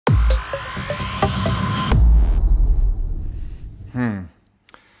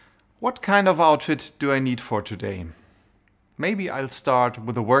What kind of outfit do I need for today? Maybe I'll start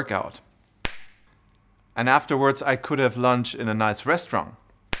with a workout. And afterwards I could have lunch in a nice restaurant.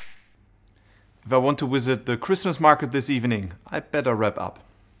 If I want to visit the Christmas market this evening, I better wrap up.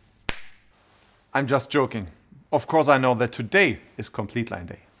 I'm just joking. Of course I know that today is complete line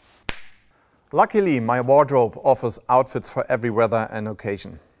day. Luckily, my wardrobe offers outfits for every weather and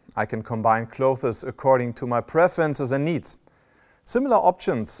occasion. I can combine clothes according to my preferences and needs. Similar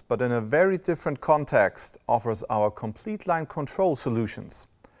options, but in a very different context, offers our complete line control solutions.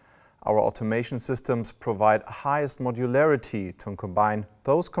 Our automation systems provide highest modularity to combine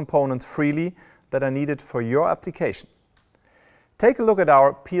those components freely that are needed for your application. Take a look at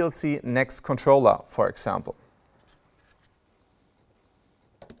our PLCnext controller, for example.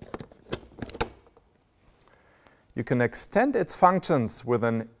 You can extend its functions with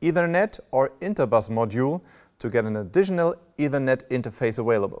an Ethernet or INTERBUS module to get an additional Ethernet interface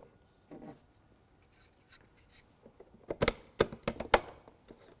available.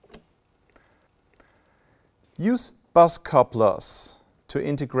 Use bus couplers to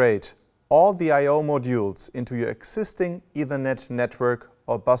integrate all the I/O modules into your existing Ethernet network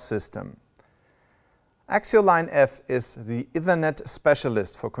or bus system. Axioline F is the Ethernet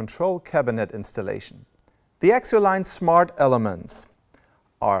specialist for control cabinet installation. The Axioline smart elements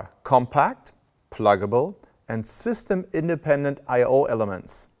are compact, pluggable, and system-independent I/O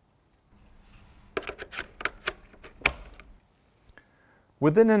elements.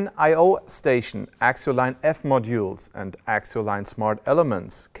 Within an I/O station, Axioline F modules and Axioline smart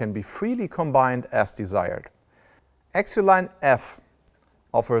elements can be freely combined as desired. Axioline F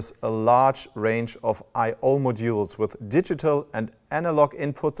offers a large range of I/O modules with digital and analog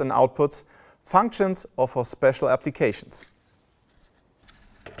inputs and outputs, functions or for special applications.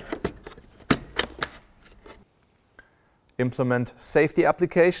 Implement safety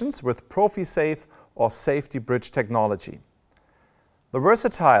applications with PROFISAFE or Safety Bridge technology. The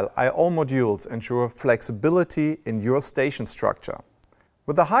versatile I/O modules ensure flexibility in your station structure.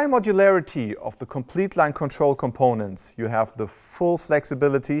 With the high modularity of the complete line control components, you have the full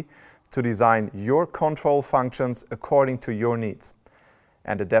flexibility to design your control functions according to your needs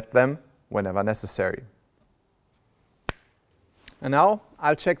and adapt them whenever necessary. And now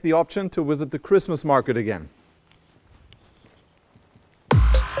I'll check the option to visit the Christmas market again.